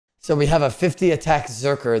So we have a 50 attack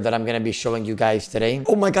Zerker that I'm going to be showing you guys today.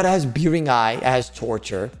 Oh my god, it has Beering Eye. It has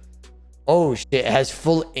Torture. Oh shit, it has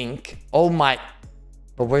full ink. Oh my.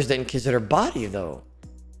 But where's the Inquisitor body though?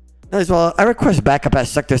 As well, I request backup at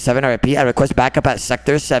Sector 7. I repeat, I request backup at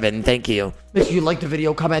Sector 7. Thank you. Make sure you like the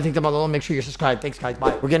video, comment, I think them below. Make sure you're subscribed. Thanks, guys.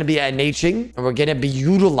 Bye. We're going to be NHing, and we're going to be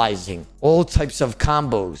utilizing all types of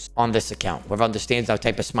combos on this account. Whoever understands, I'll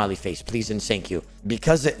type a smiley face. Please and thank you.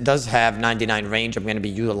 Because it does have 99 range, I'm going to be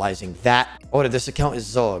utilizing that. Oh, this account is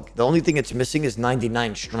Zog. The only thing it's missing is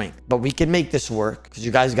 99 strength. But we can make this work, because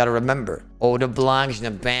you guys got to remember, Odablock's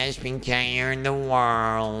the best PKer in the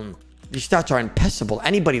world. These stats are impeccable.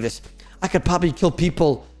 Anybody this... I could probably kill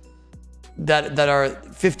people that are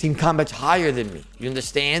 15 combats higher than me. You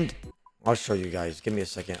understand? I'll show you guys. Give me a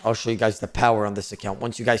second. I'll show you guys the power on this account.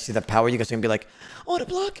 Once you guys see the power, you guys are going to be like,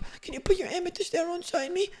 Odablock, can you put your amethyst arrow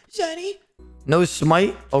inside me, Zanny? No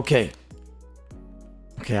smite? Okay.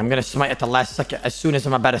 Okay, I'm going to smite at the last second as soon as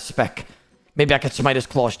I'm about to spec. Maybe I could smite his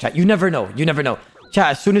claws, chat. You never know. You never know. Chat,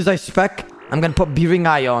 as soon as I spec, I'm going to put Beering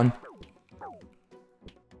Eye on.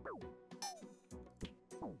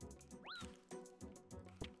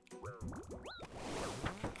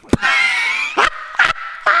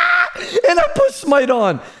 And I put smite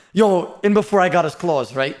on. Yo, in before I got his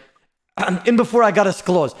claws, right? In before I got his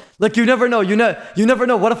claws. Like, you never know. You never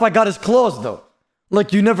know. What if I got his claws, though?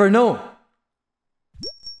 Like, you never know.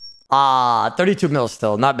 Ah, 32 mil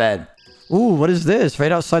still. Not bad. Ooh, what is this?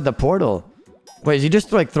 Right outside the portal. Wait, is he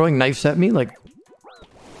just, like, throwing knives at me? Like...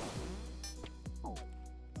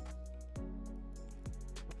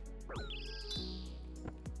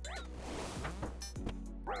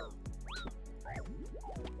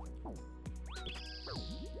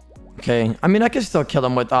 Okay, I mean, I can still kill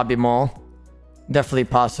him with Abimol. Definitely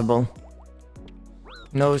possible.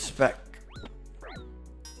 No spec.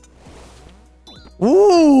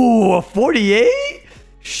 Ooh, a 48?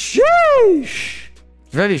 Sheesh!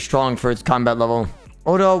 Very strong for its combat level.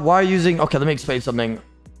 Oda, why are you using... Okay, let me explain something.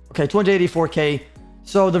 Okay, 284k.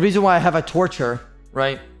 So the reason why I have a Torture,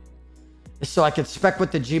 right? Is so I can spec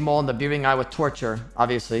with the G-Mole and the Beering Eye with Torture,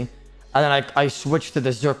 obviously. And then I switch to the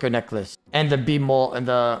Zerker necklace. And the B-Mole and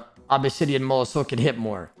the... Obsidian Mole so it can hit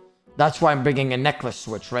more. That's why I'm bringing a necklace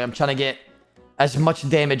switch, right? I'm trying to get as much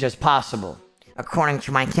damage as possible. According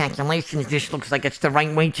to my calculations, this looks like it's the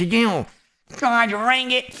right way to do. God,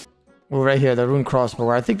 ring it! Oh, right here, the rune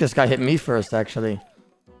crossbow. I think this guy hit me first, actually.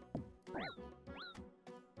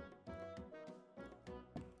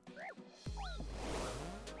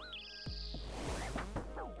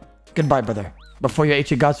 Goodbye, brother. Before your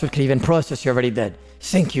HE Godsword can even process, you're already dead.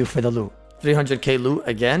 Thank you for the loot. 300k loot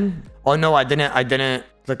again? Oh no, I didn't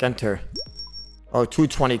click enter. Oh,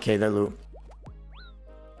 220k that loot.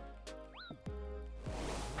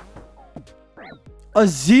 A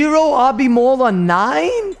 0 Abimol on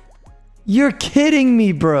 9? You're kidding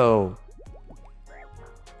me, bro.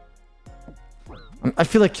 I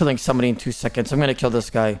feel like killing somebody in 2 seconds. I'm gonna kill this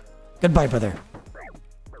guy. Goodbye, brother.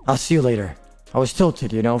 I'll see you later. I was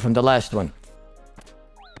tilted, you know, from the last one.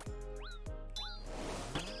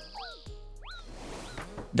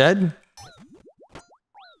 Dead?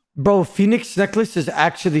 Bro, Phoenix Necklace is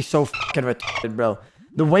actually so fucking retarded, bro.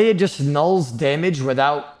 The way it just nulls damage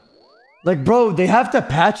without... Like, bro, they have to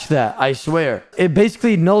patch that, I swear. It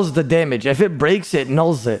basically nulls the damage. If it breaks, it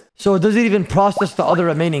nulls it. So it doesn't even process the other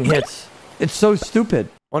remaining hits. It's so stupid.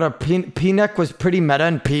 What a P-Neck was pretty meta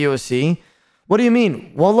in POC. What do you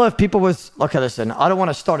mean? Wallah, if people was... Okay, listen, I don't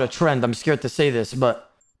want to start a trend. I'm scared to say this, but...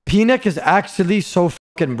 P-Neck is actually so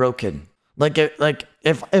fucking broken. Like,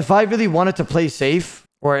 if I really wanted to play safe,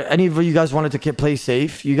 or any of you guys wanted to play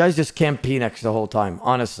safe, you guys just camp P-Nex the whole time,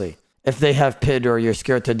 honestly. If they have PID or you're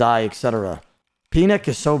scared to die, etc. P-Neck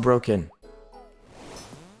is so broken.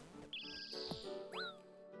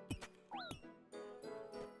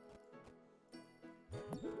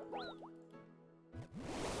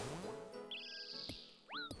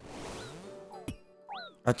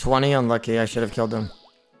 A 20, unlucky, I should have killed him.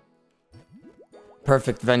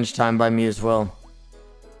 Perfect venge time by me as well.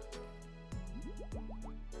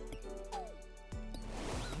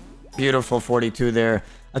 Beautiful 42 there.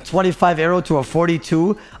 A 25 arrow to a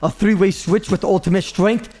 42. A 3-way switch with ultimate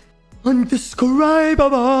strength.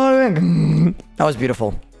 Undescribable. That was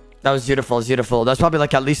beautiful. That was beautiful. Beautiful. That's probably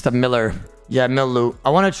like at least a Miller. Yeah, Mill loot.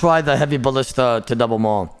 I want to try the heavy ballista to double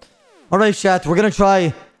maul. Alright, chat. We're going to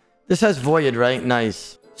try... This has Void, right?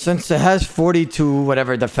 Nice. Since it has 42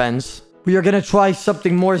 whatever defense... We are gonna try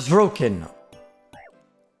something more broken.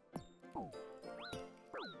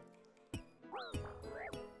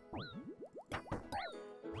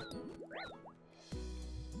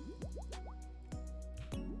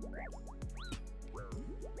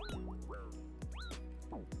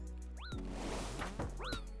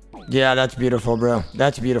 Yeah, that's beautiful, bro.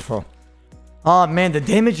 That's beautiful. Oh, man, the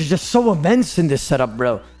damage is just so immense in this setup,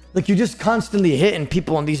 bro. Like, you're just constantly hitting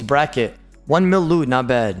people on these bracket. 1 mil loot, not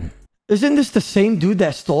bad. Isn't this the same dude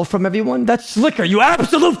that stole from everyone? That's Slicker, you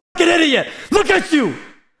absolute fucking idiot! Look at you!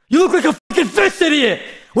 You look like a fucking fish idiot!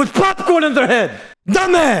 With popcorn in their head!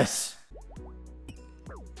 Dumbass!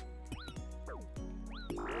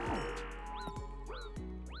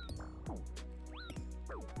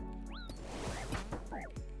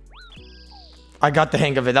 I got the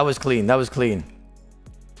hang of it. That was clean. That was clean.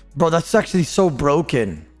 Bro, that's actually so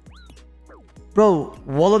broken. Bro,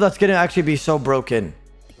 Wallow, that's gonna actually be so broken.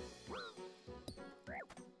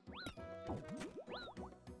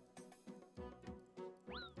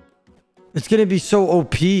 It's gonna be so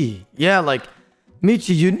OP. Yeah, like,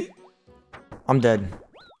 Michi, you... I'm dead.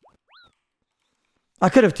 I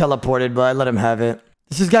could have teleported, but I let him have it.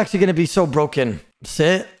 This is actually gonna be so broken.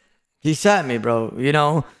 Sit. He sat me, bro. You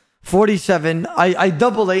know? 47. I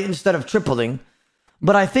double 8 instead of tripling.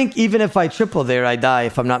 But I think even if I triple there, I die,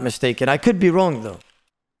 if I'm not mistaken. I could be wrong, though.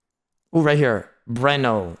 Ooh, right here.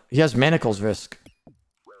 Breno. He has manacles risk.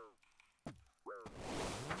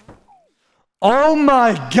 Oh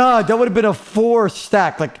my god, that would have been a 4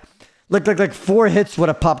 stack. Like 4 hits would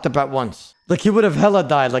have popped up at once. Like, he would have hella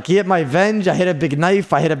died. Like, he hit my Venge, I hit a big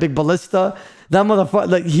knife, I hit a big ballista. That motherfucker,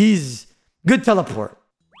 like, he's... Good teleport.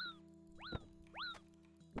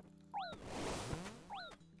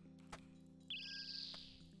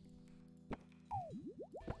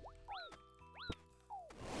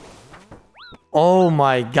 Oh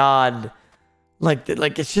my god. Like,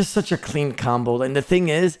 it's just such a clean combo. And the thing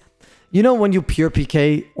is, you know when you pure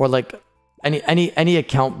PK or like any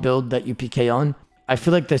account build that you PK on, I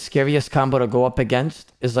feel like the scariest combo to go up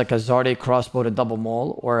against is like a Zarde crossbow to double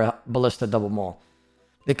maul or a ballista double maul.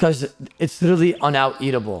 Because it's literally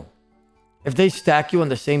unout-eatable. If they stack you on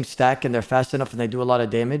the same stack and they're fast enough and they do a lot of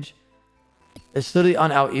damage, it's literally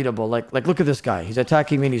unout-eatable. Like look at this guy. He's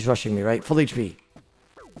attacking me and he's rushing me, right? Full HP.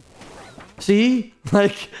 See?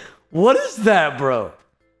 Like, what is that, bro?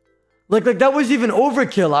 Like that was even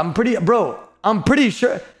overkill. I'm pretty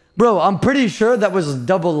sure that was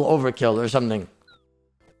double overkill or something.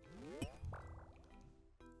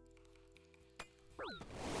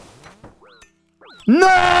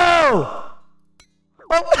 No!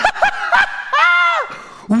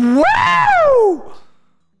 Wow!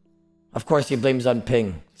 Of course, he blames on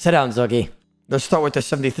ping. Sit down, Zuggy. Let's start with the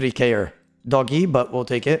 73K-er. Doggy, but we'll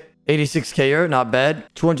take it. 86K-er, not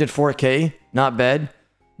bad. 204K, not bad.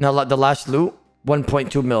 Now, the last loot,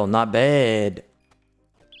 1.2 mil, not bad.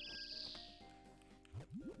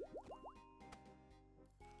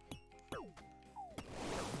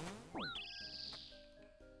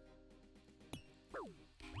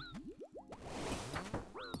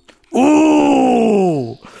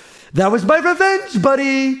 Ooh! That was my revenge,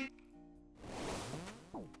 buddy!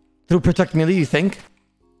 Through protect melee, you think?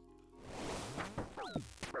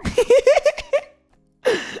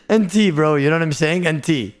 NT, bro. You know what I'm saying? NT.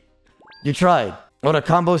 You tried. Oh, the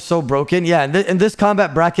combo's so broken. Yeah, in this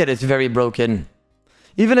combat bracket, it's very broken.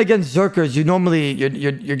 Even against Zerkers,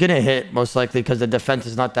 you're gonna hit, most likely, because the defense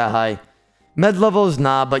is not that high. Med levels,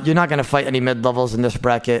 nah, but you're not gonna fight any mid levels in this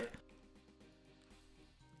bracket.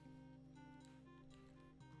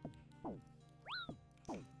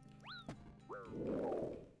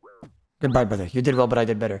 Goodbye, brother. You did well, but I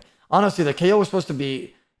did better. Honestly, the KO was supposed to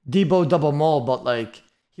be Debo double maul, but like,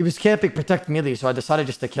 he was camping protect melee, so I decided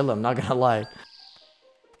just to kill him, not gonna lie.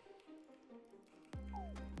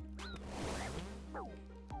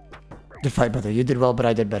 Good fight, brother. You did well, but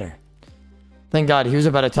I did better. Thank God, he was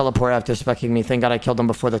about to teleport after specking me. Thank God I killed him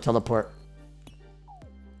before the teleport.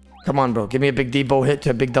 Come on, bro. Give me a big Debo hit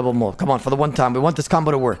to a big double maul. Come on, for the one time. We want this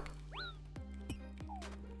combo to work.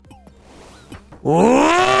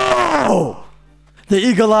 Whoa! The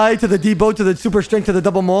eagle eye to the Debo to the super strength to the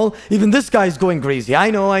double maul. Even this guy's going crazy. I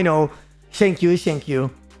know. Thank you.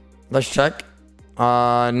 Let's check.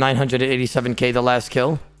 987k the last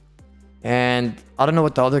kill. And I don't know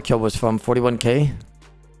what the other kill was from. 41k.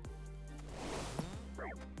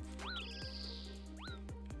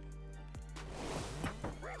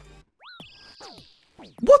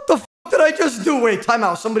 What the f did I just do? Wait,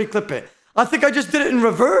 timeout. Somebody clip it. I think I just did it in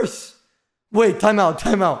reverse. Wait, timeout.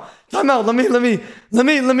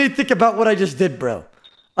 Let me think about what I just did, bro.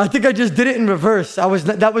 I think I just did it in reverse.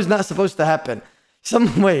 That was not supposed to happen.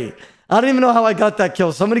 Wait. I don't even know how I got that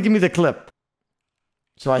kill. Somebody give me the clip.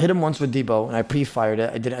 So I hit him once with Debo and I pre-fired it.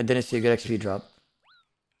 I didn't see a good XP drop.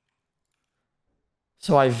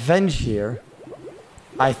 So I venge here.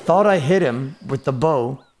 I thought I hit him with the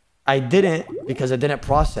bow. I didn't because it didn't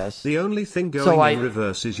process. The only thing going in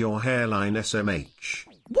reverse is your hairline SMH.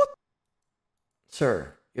 What?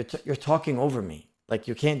 Sir, you're talking over me. Like,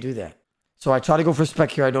 you can't do that. So I tried to go for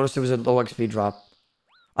spec here. I noticed it was a low XP drop.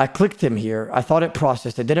 I clicked him here. I thought it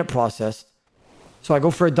processed. It didn't process. So I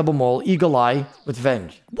go for a double mole, eagle eye with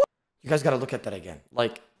venge. What? You guys got to look at that again.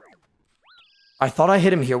 Like, I thought I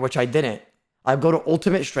hit him here, which I didn't. I go to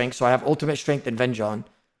ultimate strength, so I have ultimate strength and venge on.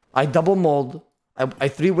 I double mold. I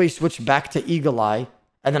three-way switch back to eagle eye,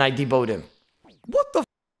 and then I debowed him. What the f?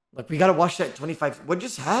 Like, we got to watch that 25. What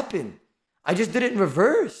just happened? I just did it in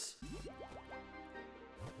reverse.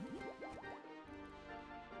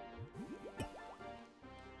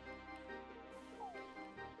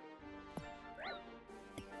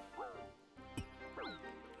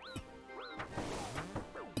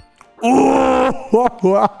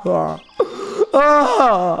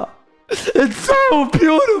 It's so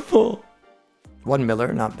beautiful. 1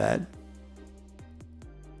 Miller, not bad.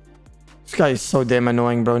 This guy is so damn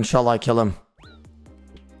annoying, bro. Inshallah, I kill him.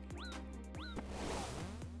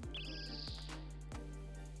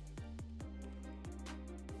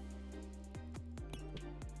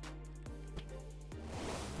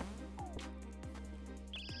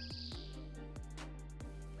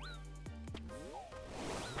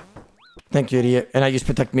 Thank you, idiot. And I used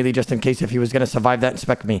protect melee just in case if he was going to survive that and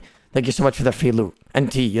spec me. Thank you so much for the free loot.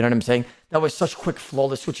 NT, you know what I'm saying? That was such quick,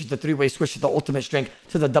 flawless switches. The three-way switch to the ultimate strength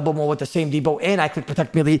to the double mole with the same debo. And I click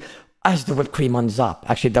protect melee as the whipped cream on Zop.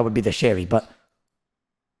 Actually, that would be the sherry, but...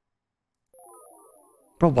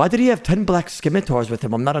 Bro, why did he have 10 black scimitars with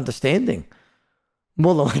him? I'm not understanding.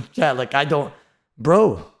 Mullah, like, yeah, like, I don't...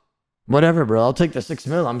 Bro, whatever, bro. I'll take the 6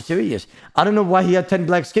 mil. I'm serious. I don't know why he had 10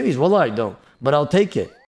 black skimmies. Well, I don't. But I'll take it.